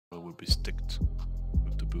be sticked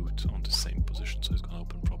with the boot on the same position, so it's gonna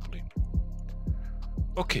open properly.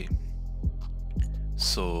 Okay,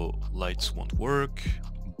 so lights won't work,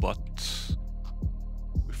 but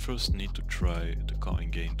we first need to try the car in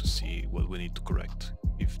game to see what we need to correct,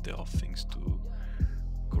 if there are things to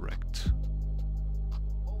correct.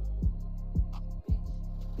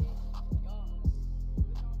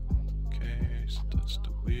 Okay, so that's the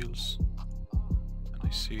wheels, and I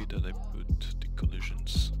see that I put the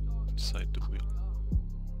collisions inside the wheel.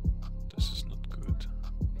 This is not good.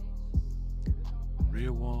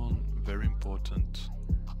 Rear one, very important.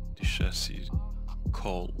 The chassis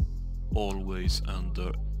call always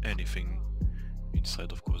under anything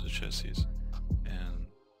inside, of course, the chassis, and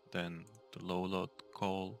then the low load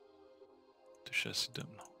call, the chassis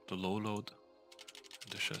dummy, the low load,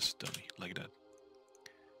 the chassis dummy, like that.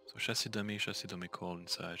 So chassis dummy call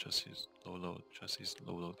inside, chassis low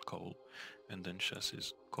load call, and then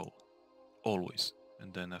chassis call, always,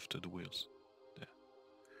 and then after the wheels. There.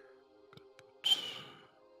 Gotta put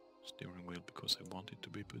steering wheel because I want it to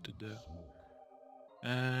be put there.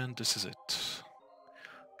 And this is it.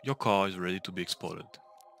 Your car is ready to be exported.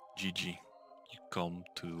 GG. You come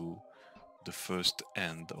to the first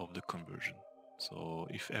end of the conversion. So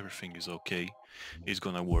if everything is okay, it's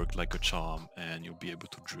gonna work like a charm and you'll be able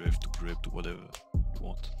to drift, to grip, to whatever you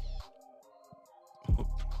want.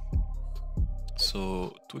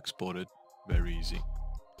 So to export it, very easy.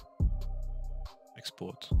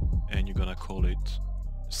 Export, and you're gonna call it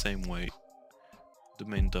the same way the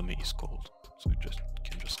main dummy is called. So you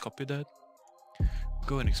can just copy that,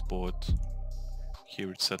 go and export.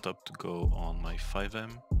 Here it's set up to go on my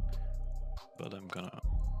 5M, but I'm gonna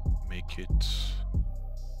make it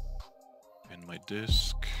in my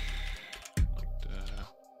disk, like that,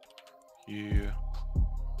 here.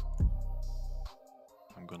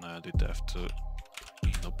 I'm gonna add it after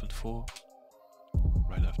in open4,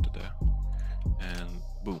 right after there, and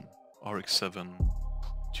boom, RX-7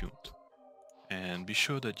 tuned. And be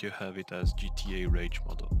sure that you have it as GTA Rage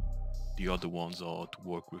model. The other ones are to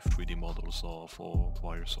work with 3D models or for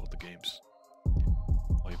various other games,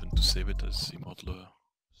 or even to save it as zmodeler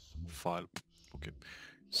file. Okay,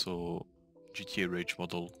 so GTA Rage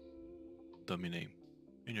model, dummy name,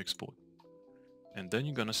 and you export. And then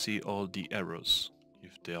you're gonna see all the errors,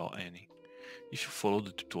 if there are any. If you follow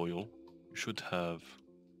the tutorial, you should have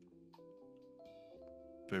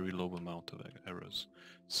very low amount of errors.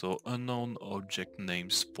 So unknown object name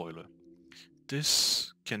spoiler.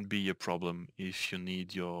 This can be a problem if you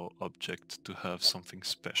need your object to have something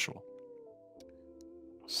special.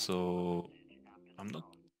 So I'm not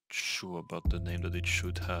sure about the name that it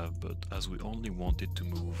should have, but as we only want it to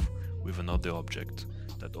move with another object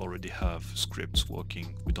that already have scripts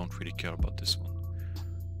working, we don't really care about this one.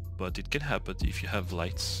 But it can happen if you have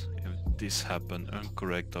lights. If this happen,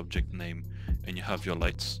 incorrect object name, and you have your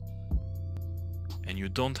lights, and you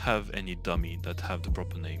don't have any dummy that have the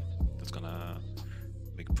proper name, that's gonna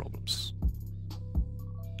make problems.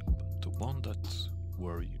 But the one that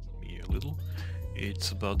worried me a little,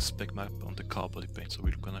 it's about the spec map on the car body paint, so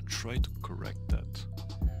we're gonna try to correct that.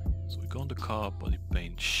 So we go on the car body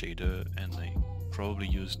paint shader, and I probably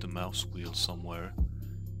use the mouse wheel somewhere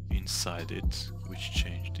inside it, which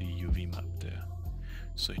changed the UV map there.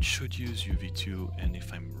 So it should use UV2, and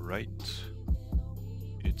if I'm right,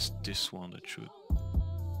 it's this one that should.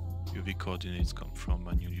 UV coordinates come from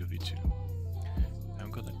manual UV2.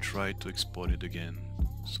 I'm gonna try to export it again,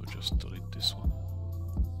 so just delete this one.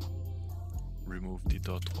 Remove the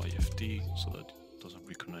 .yft so that it doesn't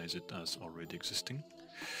recognize it as already existing.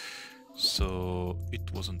 So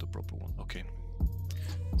it wasn't the proper one. Okay.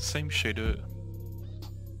 Same shader.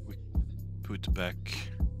 We put back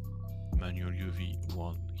manual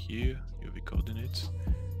UV1 here, UV coordinates.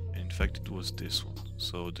 And in fact it was this one.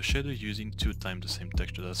 So the shader is using 2 times the same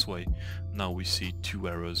texture. That's why now we see 2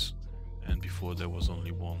 errors, and before there was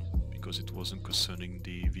only 1, because it wasn't concerning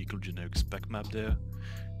the vehicle generic spec map there,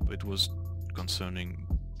 but it was concerning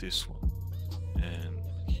this one. And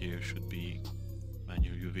here should be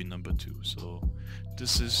manual UV number 2. So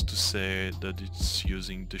this is to say that it's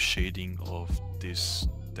using the shading of this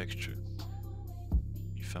texture,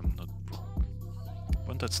 if I'm not wrong.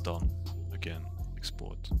 When that's done, again,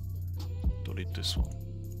 export, delete this one,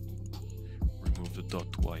 remove the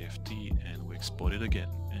 .yft, and we export it again,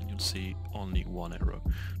 and you'll see only 1 error.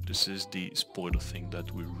 This is the spoiler thing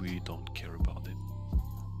that we really don't care about it.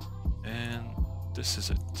 And this is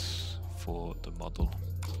it for the model,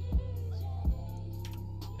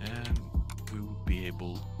 and we will be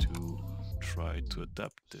able to try to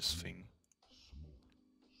adapt this thing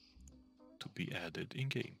to be added in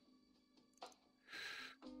game.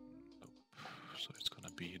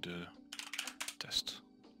 be the test.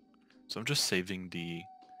 So I'm just saving the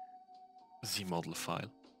zmodeler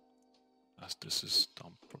file as this is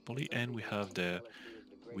done properly, and we have there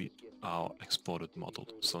our exported model.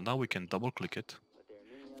 So now we can double click it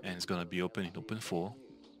and it's gonna be open in Open4,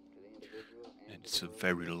 and it's a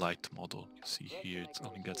very light model. You see here it's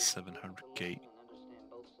only got 700k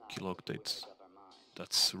kilooctets.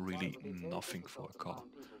 That's really nothing for a car.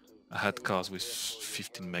 I had cars with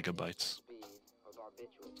 15 megabytes.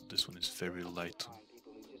 So this one is very light.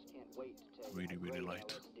 Really, really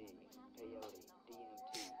light.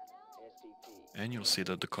 And you'll see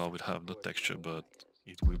that the car will have no texture, but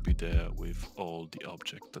it will be there with all the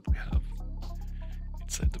objects that we have.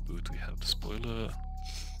 Inside the boot we have the spoiler.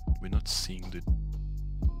 We're not seeing the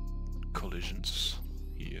collisions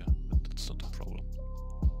here, but that's not a problem.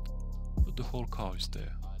 But the whole car is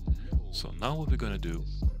there. So now what we're gonna do,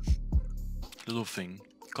 little thing,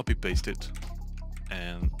 copy paste it,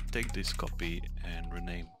 and take this copy and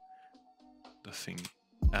rename the thing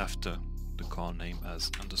after the car name as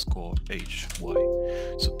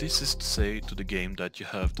 _hy. So this is to say to the game that you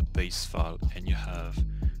have the base file and you have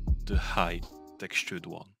the high textured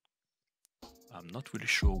one. I'm not really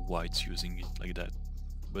sure why it's using it like that,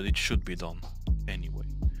 but it should be done anyway,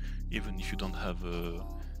 even if you don't have a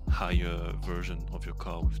higher version of your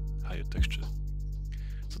car with higher texture.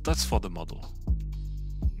 So that's for the model.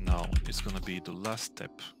 Now it's gonna be the last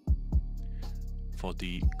step for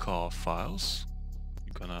the car files.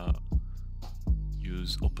 You're gonna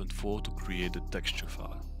use Open4 to create a texture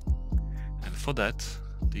file, and for that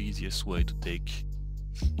the easiest way to take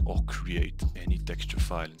or create any texture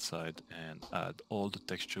file inside and add all the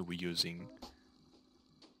texture we're using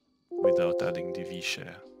without adding the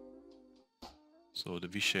V-share. So the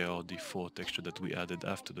V-share are the 4 texture that we added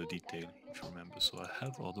after the detail, if you remember. So I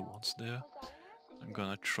have other ones there. I'm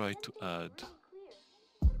gonna try to add,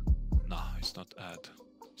 nah, it's not add,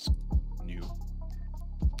 it's new.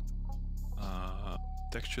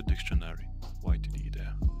 Texture dictionary, YTD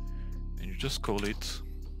there. And you just call it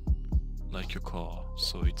like your car.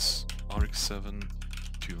 So it's RX7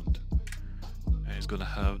 tuned. And it's gonna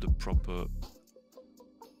have the proper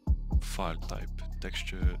file type,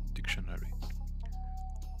 texture dictionary.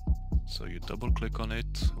 So you double click on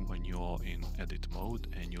it when you're in edit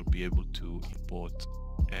mode and you'll be able to import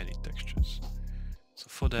any textures. So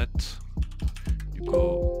for that, you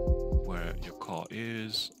go where your car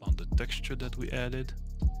is on the texture that we added.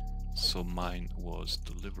 So mine was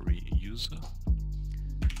delivery user,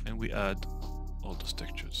 and we add all those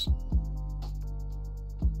textures.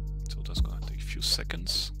 So that's gonna take a few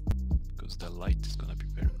seconds because the light is gonna be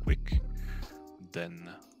very quick.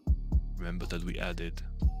 Then remember that we added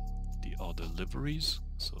the other liveries,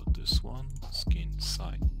 so this one, skin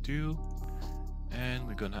sign 2, and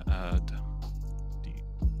we're gonna add the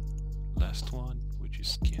last one, which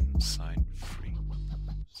is skin sign 3.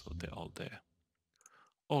 So they're all there.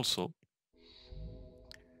 Also,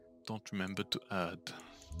 don't remember to add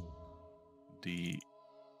the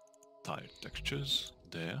tire textures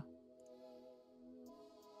there.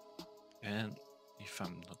 And if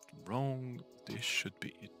I'm not wrong, this should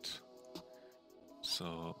be it.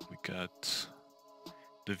 So we got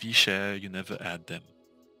the V-share, you never add them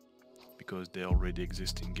because they already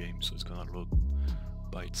exist in game, so it's gonna load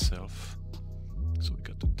by itself. So we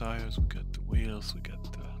got the tires, we got the wheels, we got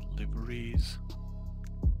the liveries.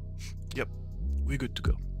 Yep, we're good to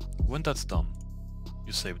go. When that's done,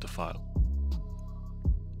 you save the file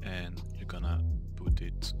and you're gonna put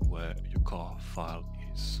it where your car file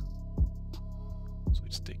is. So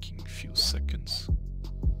it's taking a few seconds.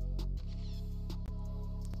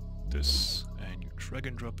 This, and you drag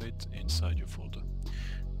and drop it inside your folder.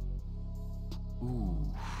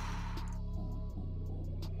 Ooh.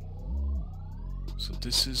 So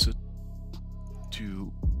this is a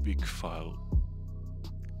too big file.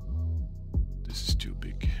 This is too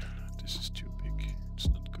big. This is too big. It's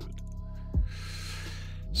not good.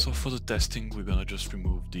 So for the testing, we're gonna just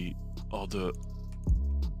remove the other,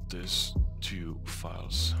 these 2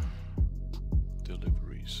 files,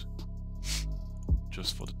 deliveries,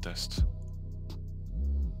 just for the test.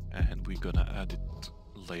 And we're gonna add it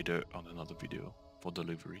later on another video for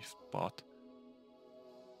delivery part.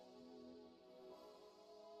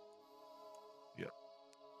 Yeah,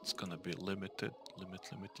 it's gonna be limited,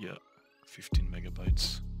 yeah, 15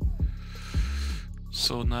 megabytes.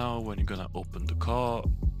 So now when you're gonna open the car,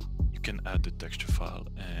 you can add the texture file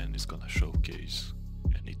and it's gonna showcase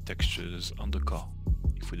any textures on the car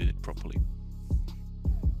if we did it properly.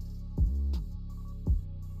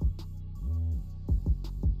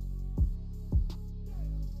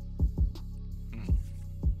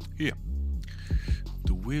 Here,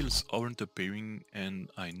 the wheels aren't appearing, and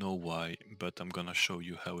I know why, but I'm gonna show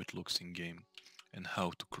you how it looks in game and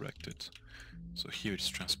how to correct it. So here it's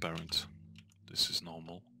transparent. This is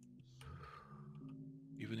normal.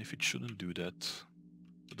 Even if it shouldn't do that,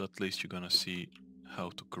 but at least you're gonna see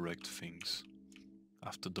how to correct things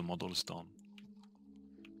after the model is done.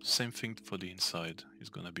 Same thing for the inside. It's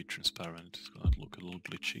gonna be transparent, it's gonna look a little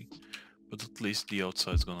glitchy, but at least the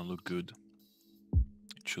outside is gonna look good.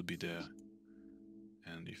 It should be there.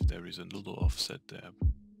 And if there is a little offset there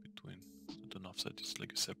between, not an offset, it's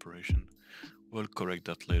like a separation, we'll correct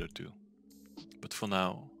that later too. But for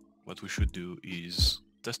now, what we should do is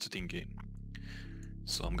test it in game.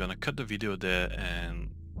 So I'm gonna cut the video there and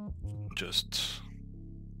just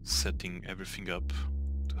setting everything up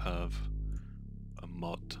to have a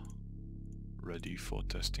mod ready for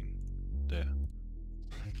testing there.